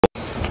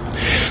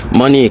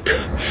Monique,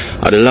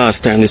 at the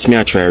last time this me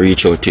I try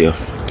reach out to you.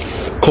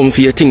 Come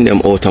for your thing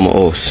them out of my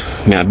house.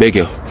 Me I beg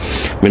you.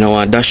 Me no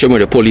want dash them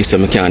with the police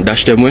and me can't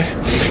dash them way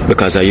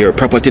because of your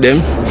property them.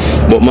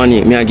 But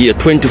Monique, me I give you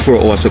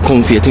 24 hours to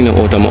come for your thing them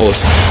out of my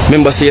house.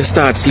 Remember say you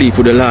start sleep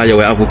with the lawyer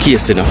we have a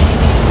case you know.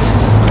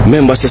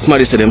 Remember say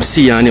somebody say them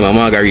see you and him at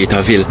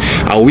Margaritaville.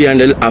 And we and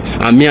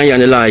me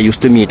and the lawyer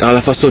used to meet. All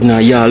of a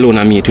sudden you alone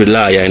and meet with the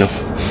lawyer, you know.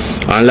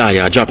 And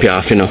lawyer drop you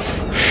off, you know.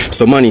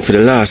 So Monique, for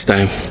the last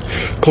time,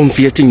 come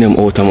for your thing them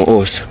out of my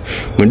house.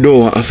 I don't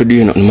want to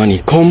do nothing,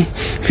 Monique. Come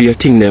for your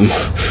thing them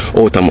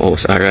out of my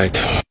house,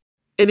 alright?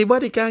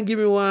 Anybody can give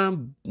me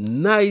one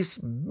nice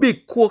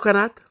big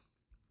coconut?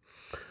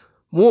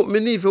 Me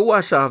need to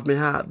wash off my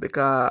heart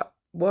because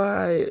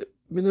boy,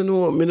 me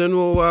don't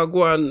know what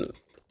go on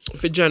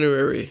for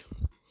January.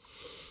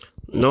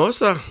 No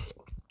sir.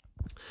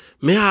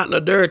 My heart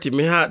not dirty,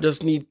 my heart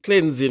just need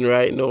cleansing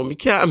right now.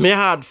 My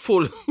heart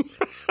full.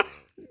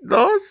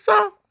 No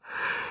sir.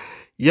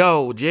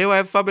 Yo,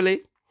 JY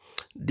family,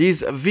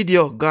 this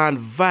video gone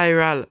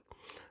viral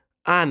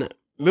and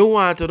me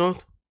want to know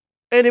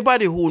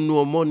anybody who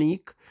know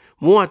Monique,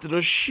 me want to know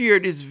share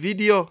this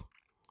video.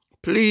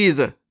 Please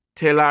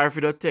tell her if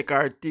you don't take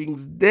her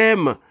things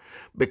them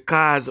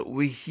because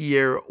we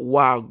hear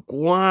what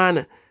go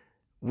on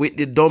with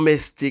the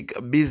domestic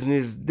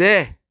business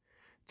there.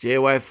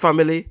 JY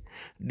family,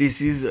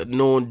 this is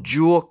no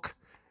joke.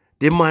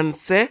 The man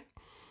say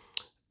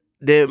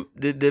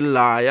the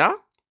liar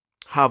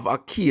have a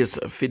case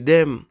for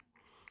them.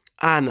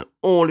 And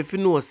only if you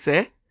know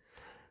say,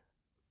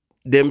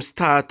 them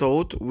start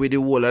out with the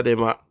whole of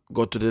them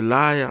go to the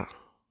liar.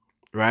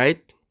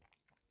 Right?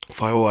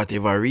 For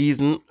whatever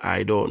reason,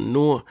 I don't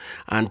know.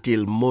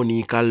 Until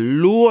Monique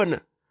alone,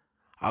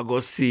 I go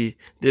see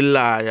the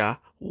liar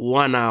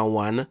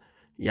one-on-one.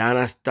 You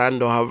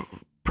understand? They have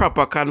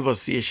proper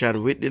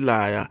conversation with the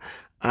liar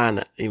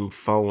and him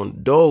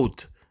found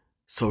out.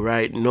 So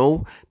right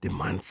now, the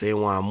man say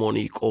want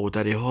Monique out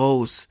of the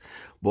house.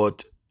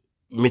 But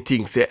me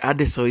think say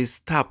this how he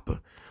stop.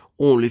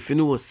 Only if you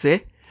know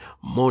say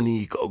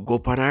Monique go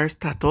up on her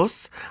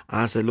status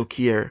and say look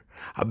here,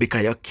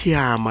 because you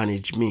can't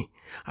manage me.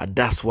 And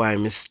that's why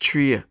I'm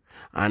stray.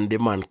 And the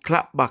man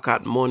clap back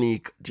at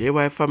Monique.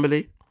 JY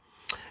family,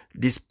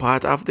 this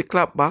part of the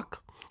clap back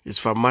is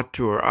for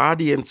mature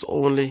audience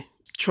only.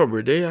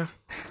 Trouble there.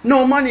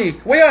 No,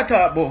 Monique, what you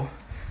talk about?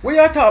 What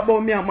you talk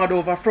about me and mad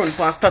over front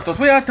for status?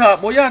 What you talk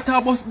about? You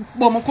talk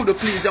about me could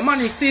please you.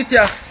 Monique, see it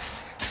here.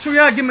 Sure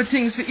you give me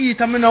things to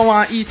eat and I don't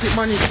want to eat it,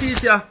 Monique. See it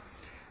here.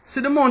 See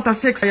the amount of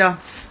sex here.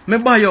 Me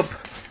buy up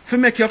for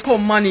make you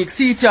come, Monique.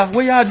 See it here.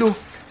 What you do?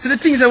 See the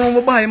things I want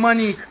to buy,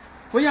 Monique.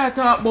 What you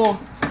talk about?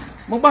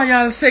 I buy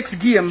all sex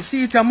game.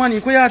 See it here,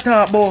 Monique. What you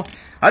talk about?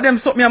 And them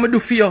something I do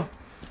for you.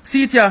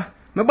 See it here.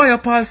 I buy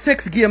up all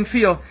sex game for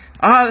you.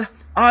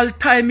 All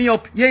tie me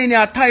up. You in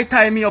here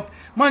tie me up.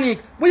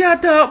 Monique, what you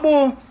talk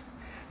about?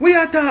 What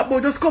you talk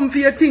about? Just come for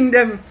your thing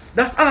them.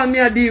 That's all me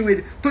I deal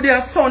with. Today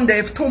is Sunday.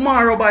 If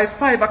tomorrow by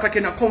 5 o'clock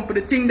you come for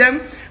the thing them,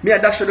 me I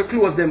dash you the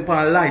close them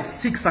for light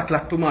 6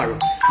 o'clock tomorrow.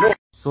 No.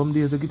 Some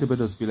days you get to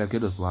just feel like you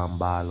just want to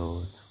ball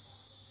out.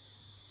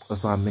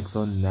 Just want to make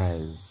some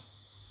noise.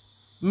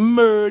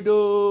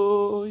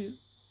 Murder.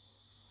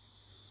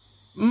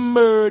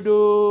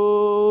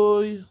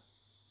 Murder.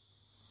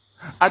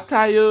 I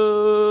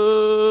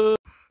tired.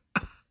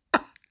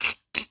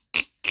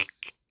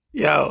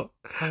 Yo,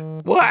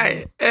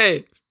 boy,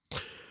 hey.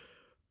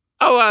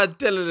 I want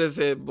to tell you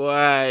this,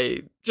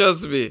 boy,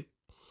 trust me.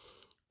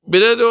 I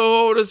don't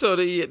know how to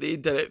say the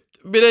internet.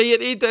 I don't hate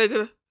the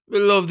internet. I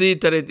love the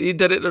internet. The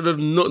internet don't do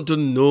nothing to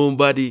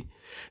nobody.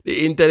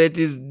 The internet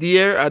is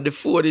there and the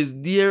phone is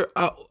there.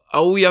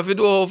 And we have to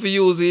know how to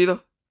use it, you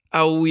know?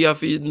 And we have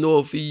to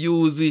know how to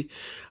use it.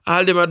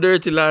 All them are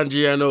dirty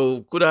laundry, you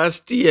know. Could I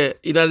stay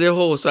in the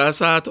house and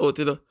sort out,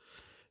 you know?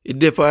 It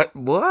different.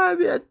 Boy,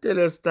 I tell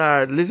you,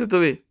 start. Listen to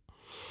me.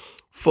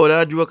 For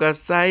that joke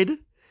aside,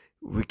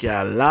 we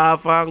can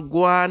laugh and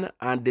go on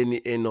and then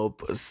it end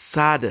up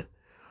sad.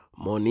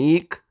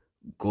 Monique,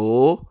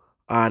 go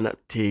and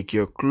take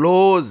your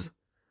clothes.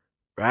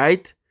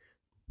 Right?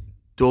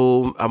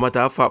 Don't, a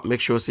matter of fact,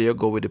 make sure say you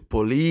go with the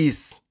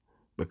police.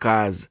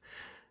 Because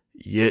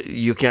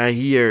you can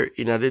hear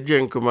in the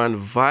gentleman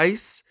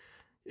voice,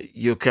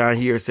 you can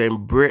hear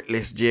saying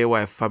breathless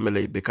JY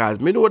family. Because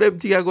me know them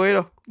thing are going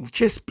on.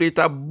 Chest plate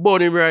are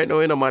burning right now,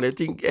 you know, man. You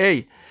think,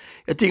 hey,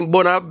 you think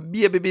burn a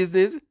baby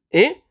business?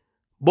 Eh?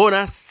 Burn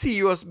a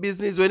serious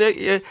business. When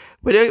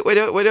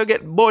you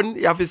get born,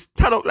 you have to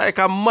stand up like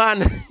a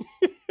man.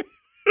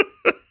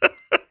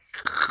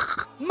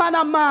 Man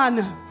a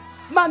man.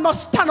 Man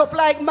must stand up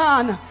like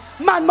man.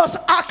 Man must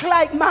act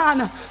like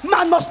man.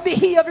 Man must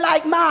behave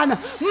like man.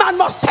 Man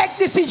must take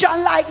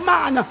decision like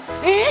man.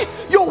 Eh?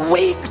 You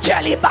weak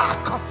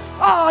jellyback.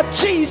 Oh,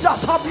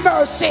 Jesus have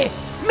mercy.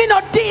 Me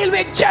not deal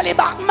with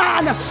jellyback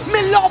man.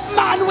 Me love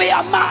man, we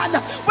a man.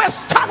 We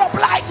stand up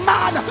like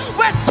man.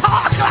 We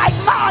talk like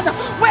man.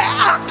 We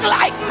act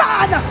like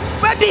man.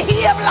 We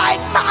behave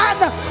like man.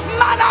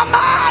 Man a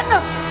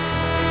man.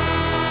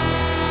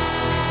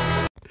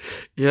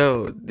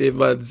 Yo, the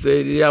man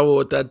said he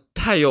about to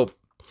tie up.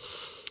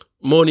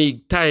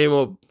 Money tie him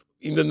up.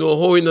 You don't know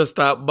how he not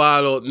start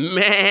ball out.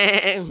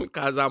 Man,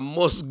 because I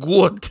must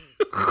go out.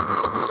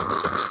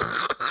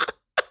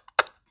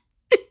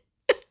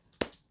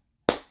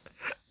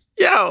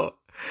 Yo,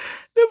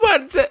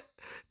 the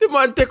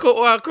man take out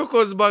one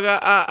crocus bag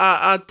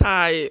a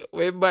tie.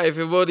 We buy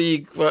for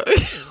money.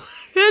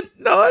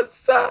 No,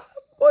 sir.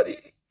 Money.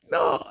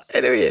 No.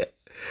 Anyway,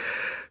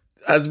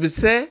 as we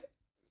say,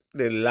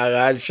 the long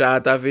and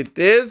short of it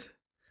is,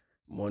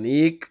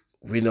 Monique,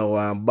 we know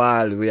one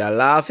ball. We are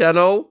laughing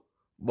now,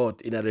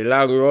 but in the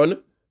long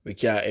run, we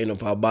can't end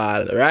up a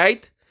ball,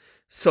 right?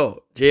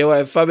 So,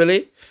 JY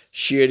family,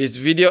 share this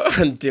video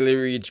until it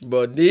reach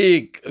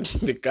Monique,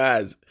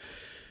 because,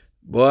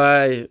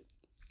 boy,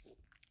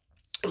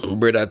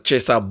 brother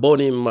chase a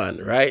bunny man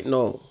right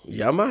now.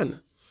 Yeah, man.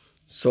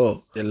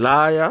 So, the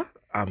lawyer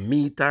a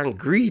meet and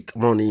greet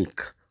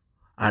Monique.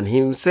 And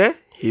him say,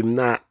 him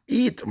not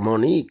eat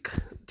Monique.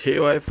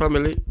 JY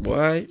family,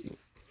 boy,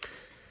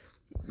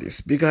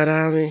 this bigger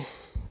than me.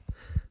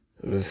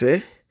 You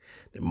say,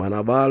 the man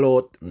a ball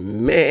out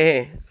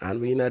May,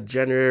 and we in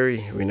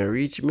January. We not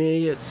reach May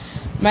yet.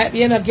 Might be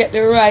you not get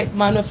the right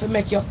man if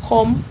make you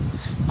come,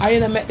 or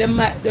you not make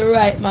the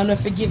right man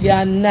if give you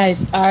a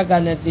nice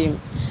organism,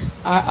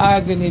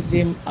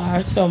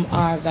 or some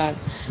organ.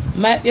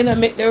 Might be you not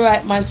make the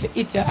right man for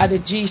eat you at the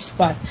G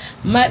spot.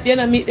 Might be you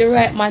not meet the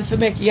right man for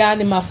make you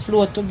and him a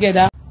flow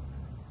together.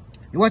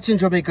 You're watching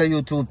Jamaica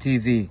YouTube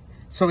TV,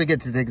 so we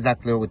get it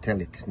exactly how we tell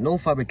it. No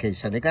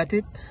fabrication, you got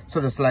it?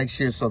 So just like,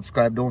 share,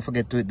 subscribe. Don't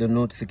forget to hit the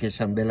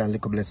notification bell and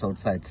little bless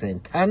outside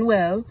saying, can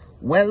well.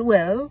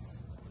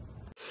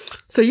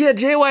 So yeah,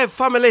 JY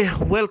family,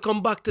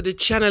 welcome back to the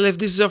channel. If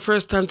this is your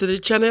first time to the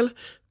channel,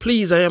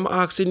 please, I am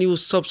asking you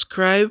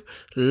subscribe,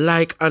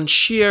 like, and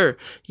share.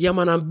 Yeah,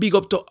 man, and big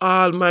up to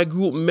all my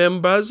group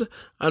members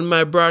and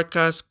my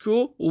broadcast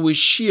crew who is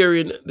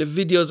sharing the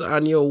videos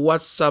on your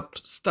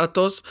WhatsApp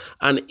status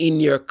and in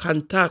your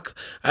contact.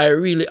 I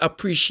really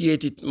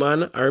appreciate it,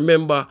 man. I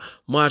remember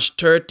March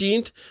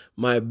 13th,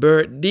 my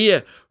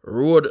birthday,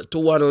 road to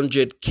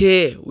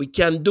 100K. We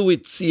can do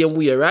it same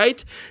way,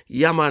 right?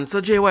 Yeah, man.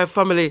 So, JY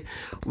family,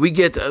 we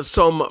get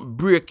some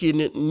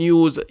breaking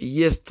news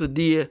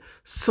yesterday,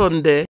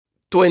 Sunday,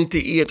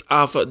 28th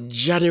of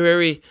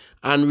January,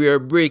 and we are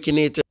breaking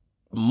it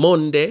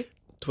Monday,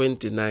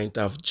 29th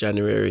of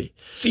January.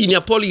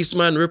 Senior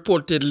policeman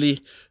reportedly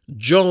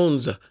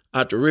Jones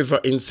at river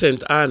in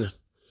St. Anne.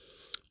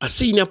 A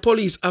senior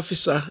police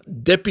officer,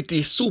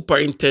 Deputy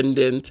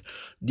Superintendent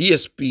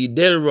DSP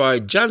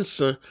Delroy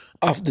Johnson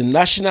of the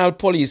National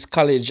Police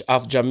College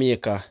of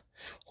Jamaica,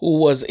 who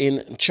was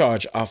in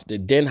charge of the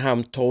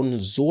Denham Town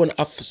Zone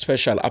of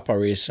Special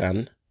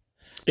Operation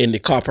in the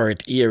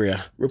corporate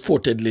area,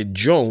 reportedly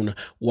drowned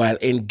while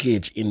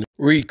engaged in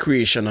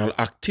recreational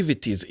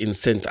activities in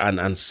St. Anne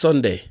on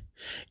Sunday.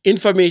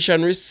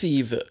 Information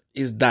received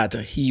is that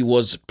he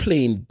was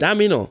playing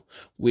domino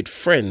with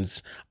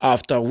friends,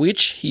 after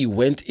which he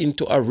went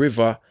into a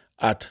river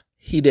at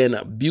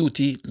Hidden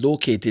Beauty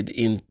located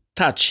in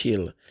Thatch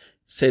Hill,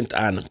 St.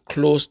 Anne,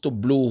 close to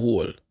Blue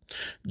Hole.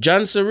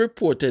 Johnson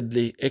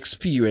reportedly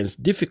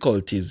experienced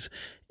difficulties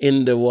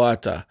in the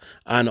water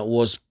and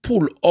was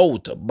pulled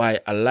out by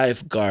a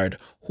lifeguard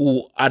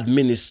who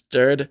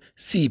administered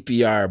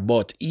CPR,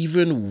 but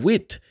even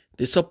with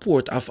the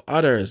support of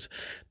others,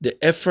 the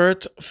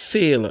effort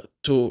failed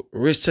to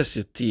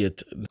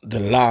resuscitate the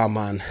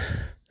lawman.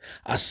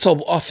 A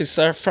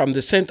sub-officer from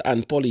the St.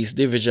 Anne Police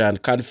Division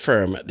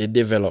confirmed the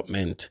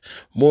development.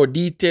 More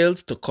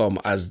details to come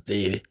as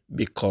they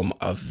become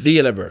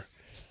available.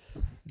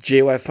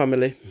 JY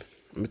family,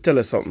 let me tell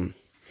you something.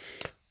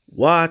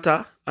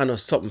 Water and not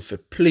something to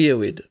play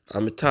with.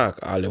 I'm talk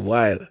all the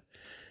while.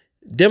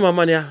 Them a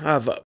man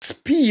have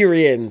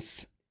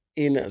experience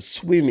in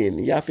swimming.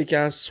 You have to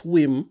can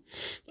swim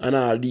and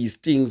all these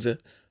things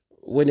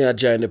when you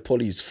join the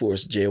police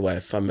force,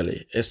 JY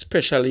family.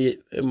 Especially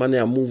a man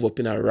you move up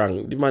in a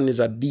rank. The man is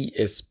a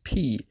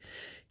DSP.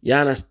 You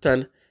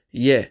understand?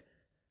 Yeah.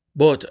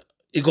 But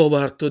it go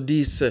back to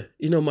this. It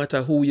no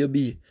matter who you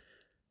be.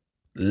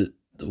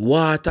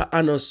 Water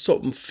and not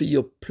something for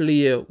you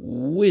play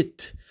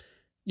with.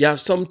 You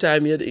have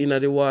sometime you're in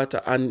the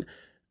water and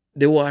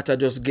the water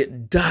just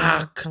get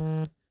dark.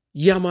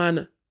 Yeah,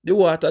 man. The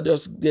water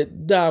just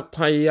get dark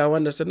and you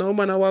understand, no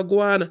man, I will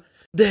go on.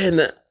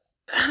 Then,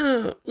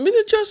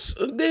 me just,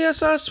 they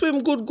saw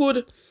swim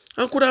good,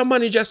 and could have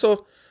managed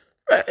so,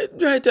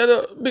 right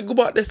there, big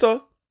about this,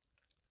 so,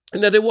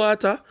 in the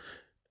water,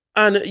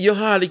 and you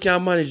hardly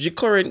can manage, the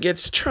current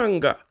gets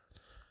stronger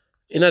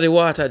in the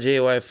water,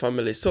 JY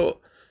family. So,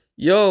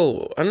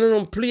 yo, I don't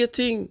know, play a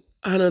thing,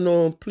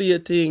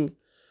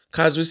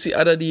 Cause we see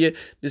other day,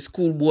 the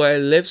schoolboy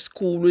left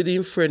school with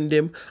him friend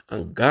them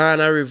and gone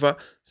a river.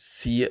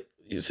 See,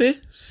 you see,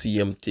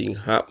 same thing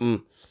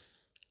happen.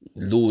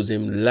 Lose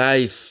him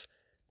life.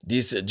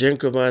 This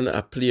gentleman I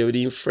play with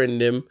him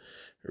friend them.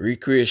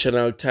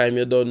 Recreational time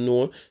you don't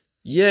know.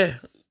 Yeah.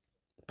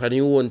 Pan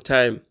your own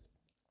time.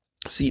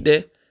 See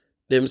there?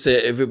 them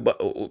say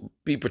everybody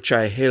people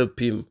try help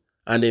him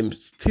and them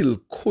still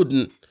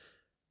couldn't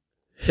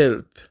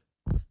help.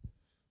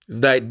 It's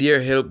like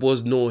their help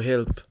was no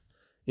help.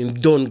 Him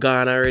done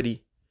gone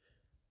already.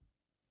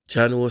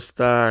 Jano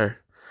Star,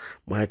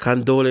 my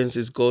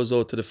condolences goes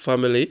out to the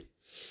family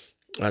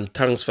and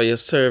thanks for your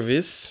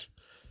service.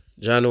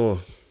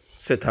 Jano,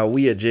 set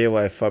away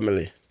JY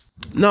family.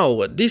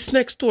 Now, this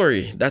next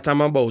story that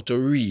I'm about to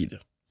read,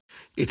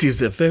 it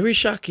is a very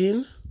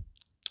shocking,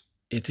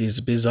 it is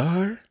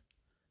bizarre,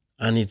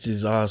 and it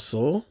is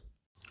also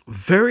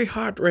very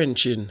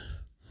heart-wrenching.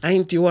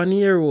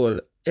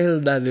 91-year-old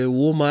elderly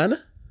woman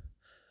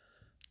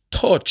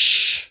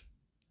touched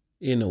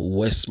in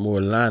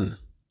Westmoreland.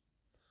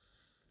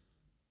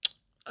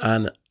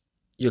 And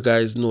you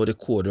guys know the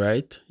code,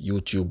 right?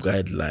 YouTube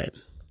guideline.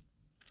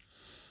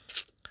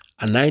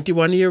 A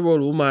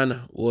 91-year-old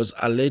woman was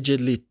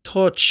allegedly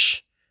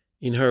touched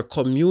in her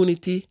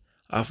community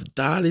of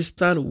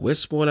Darliston,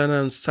 Westmoreland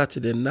on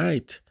Saturday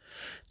night.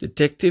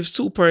 Detective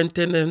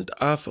Superintendent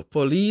of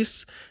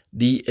Police,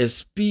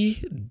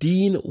 DSP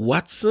Dean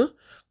Watson,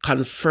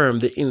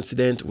 confirmed the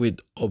incident with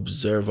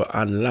Observer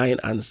Online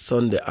on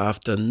Sunday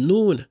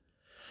afternoon.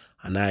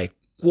 And I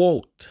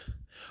quote,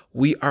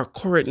 "We are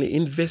currently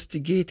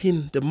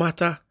investigating the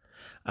matter,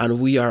 and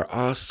we are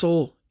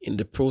also in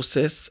the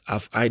process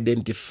of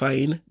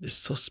identifying the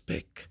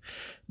suspect,"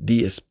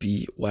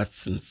 DSP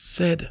Watson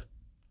said.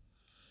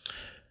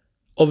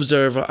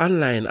 Observer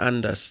Online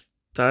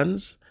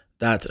understands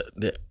that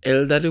the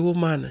elderly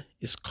woman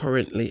is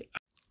currently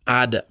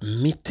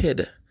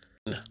admitted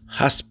in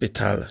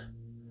hospital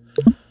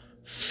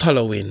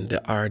following the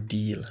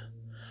ordeal.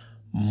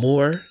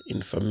 More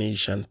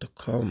information to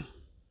come.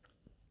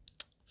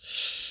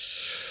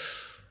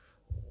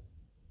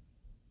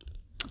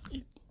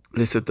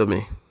 Listen to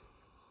me.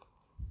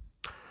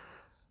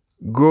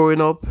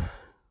 Growing up,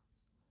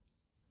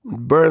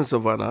 Burn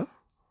Savannah,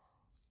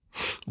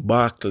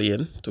 Bark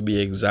Lane to be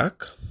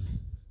exact,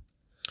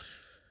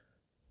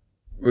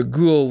 we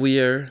grow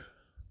where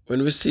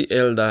when we see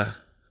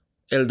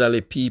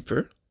elderly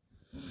people,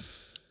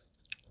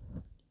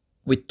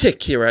 we take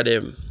care of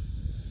them.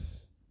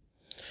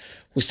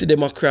 We see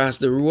them across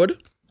the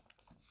road,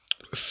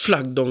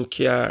 flag down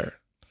car,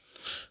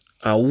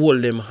 and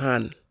hold them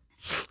hand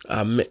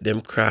and make them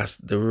cross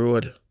the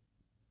road.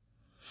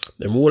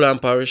 Them hold on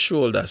par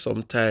shoulder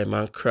sometime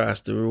and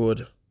cross the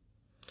road.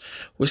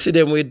 We see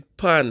them with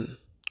pan,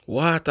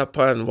 water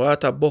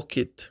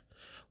bucket,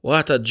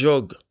 water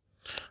jug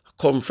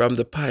come from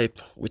the pipe.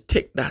 We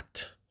take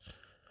that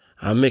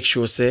and make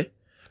sure say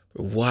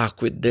we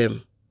walk with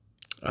them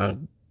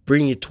and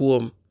bring it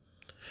home.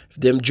 If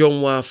them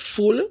drum want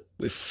full,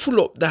 we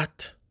full up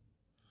that.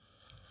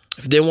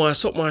 If they want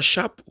something on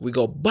shop, we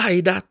go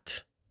buy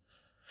that.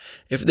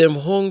 If them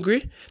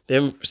hungry,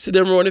 them see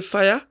them run the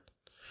fire,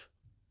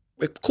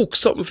 we cook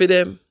something for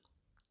them.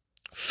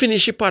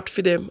 Finish a pot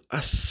for them.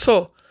 And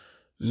so,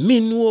 me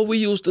know we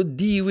used to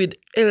deal with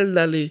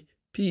elderly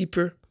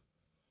people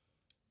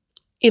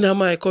in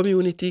my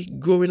community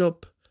growing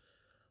up.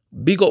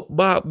 Big up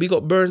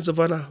Burn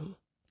Savannah.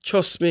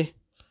 Trust me.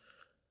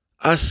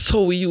 I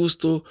saw we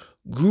used to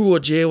grow a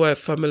JY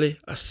family.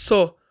 I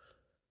saw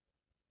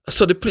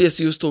the place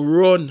used to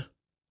run.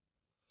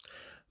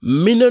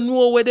 Me no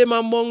know where them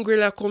a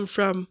mongrel come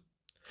from.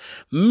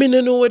 Me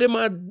no know where them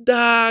a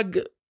dog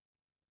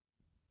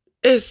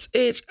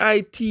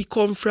SHIT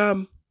come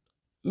from.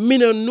 Me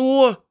no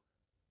know.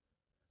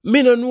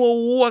 Me no know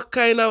what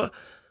kind of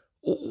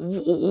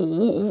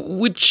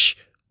which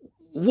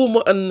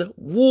woman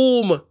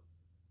womb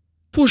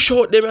push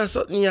out them as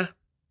something here.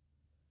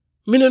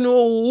 Me no know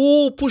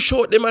who push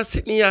out them as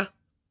sitting here.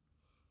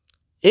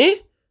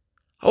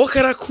 What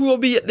kind of crow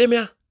be at them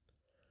here?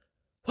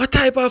 What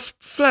type of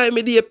fly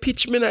me there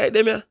pitch me like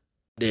them here?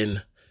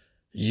 Then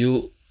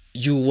you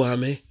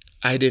want me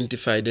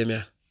identify them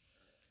here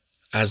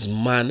as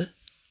man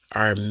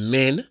or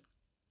men?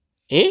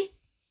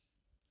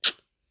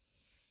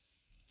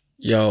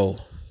 Yo,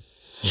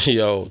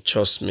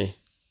 trust me.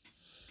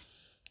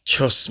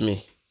 Trust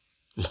me.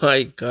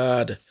 My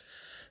God.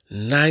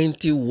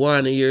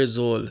 91 years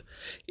old.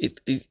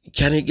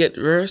 Can it get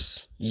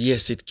worse?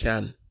 Yes, it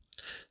can.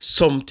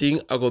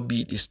 Something I go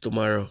beat this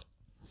tomorrow.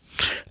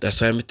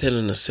 That's why I'm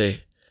telling you,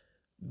 say,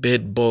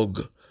 bed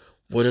bug.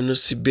 When you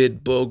see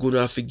bed bug, you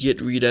have to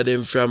get rid of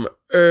them from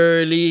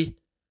early.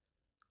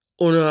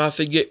 You have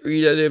to get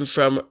rid of them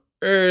from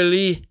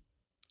early.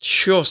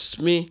 Trust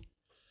me.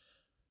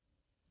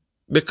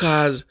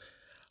 Because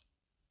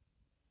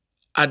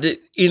of the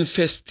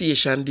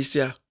infestation this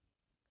year.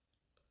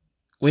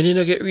 When you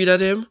don't get rid of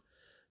them,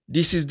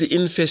 this is the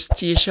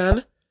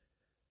infestation.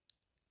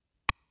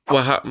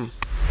 What happened?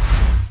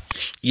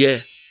 Yeah,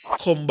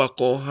 come back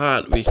on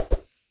hard way.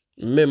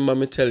 Remember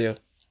me tell you.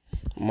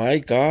 My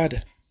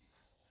God.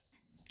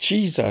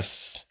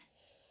 Jesus.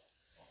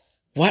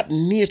 What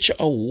nature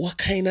or what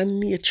kind of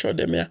nature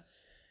them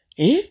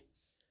here?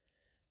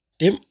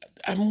 Them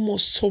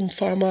almost some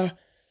farmer.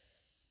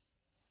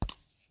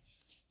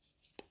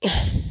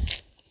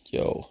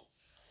 Yo.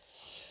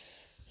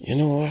 You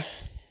know what?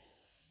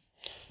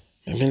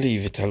 Let me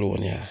leave it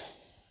alone, yeah.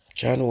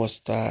 John was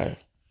star.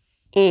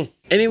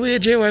 Anyway,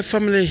 JY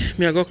family,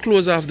 me I go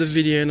close off the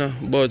video, you know,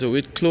 but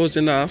with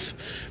closing off,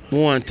 I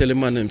want to tell the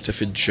man himself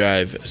to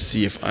drive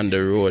safe on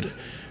the road.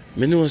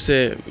 Me know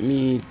say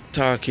me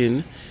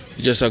talking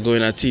just a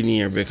going a tin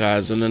here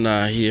because I'm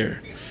not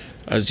here.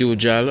 As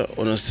usual,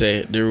 I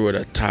say the road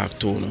I talk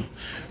to you.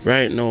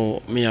 Right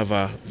now, me have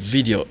a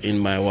video in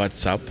my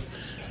WhatsApp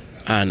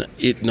and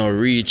it not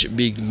reach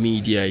big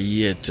media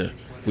yet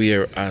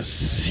where a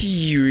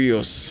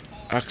serious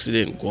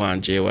accident go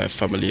on JY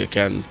family. You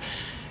can,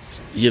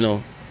 you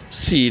know,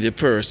 see the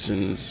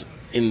persons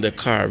in the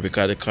car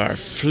because the car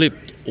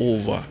flipped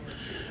over.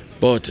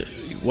 But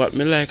what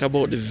me like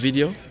about the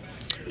video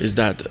is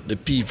that the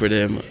people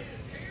them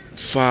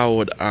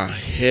forward and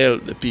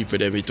held the people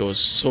them. It was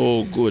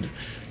so good.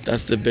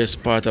 That's the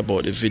best part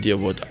about the video.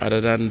 But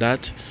other than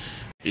that,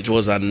 it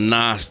was a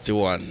nasty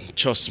one,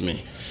 trust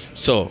me.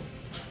 So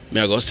me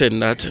I go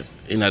send that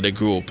in the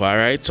group,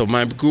 alright? So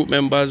my group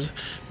members,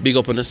 big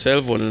up on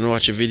yourself. Want to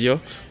watch a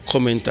video,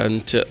 comment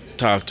and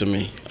talk to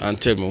me and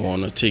tell me what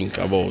you think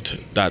about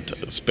that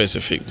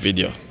specific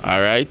video,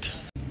 alright?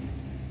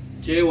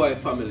 JY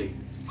family,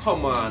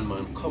 come on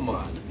man, come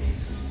on.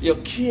 You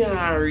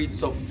can't reach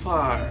so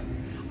far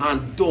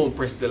and don't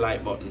press the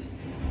like button.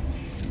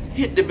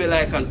 Hit the bell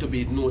icon to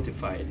be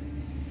notified.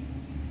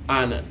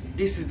 And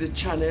this is the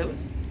channel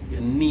you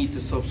need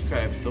to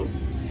subscribe to.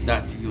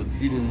 That you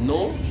didn't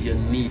know you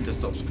need to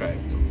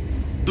subscribe to.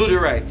 Do the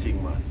right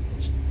thing, man.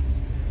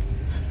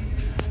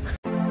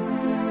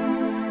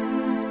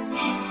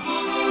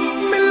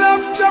 Me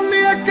love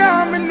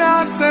Jamaica, me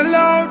not sell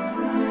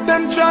out.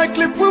 Them try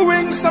clip we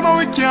wings, somehow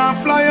we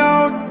can't fly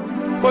out.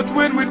 But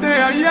when we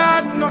there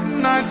yard,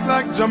 nothing nice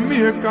like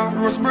Jamaica.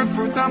 Roast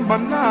breadfruit and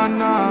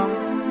banana.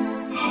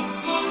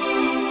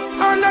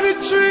 Under the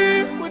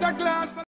tree with a glass.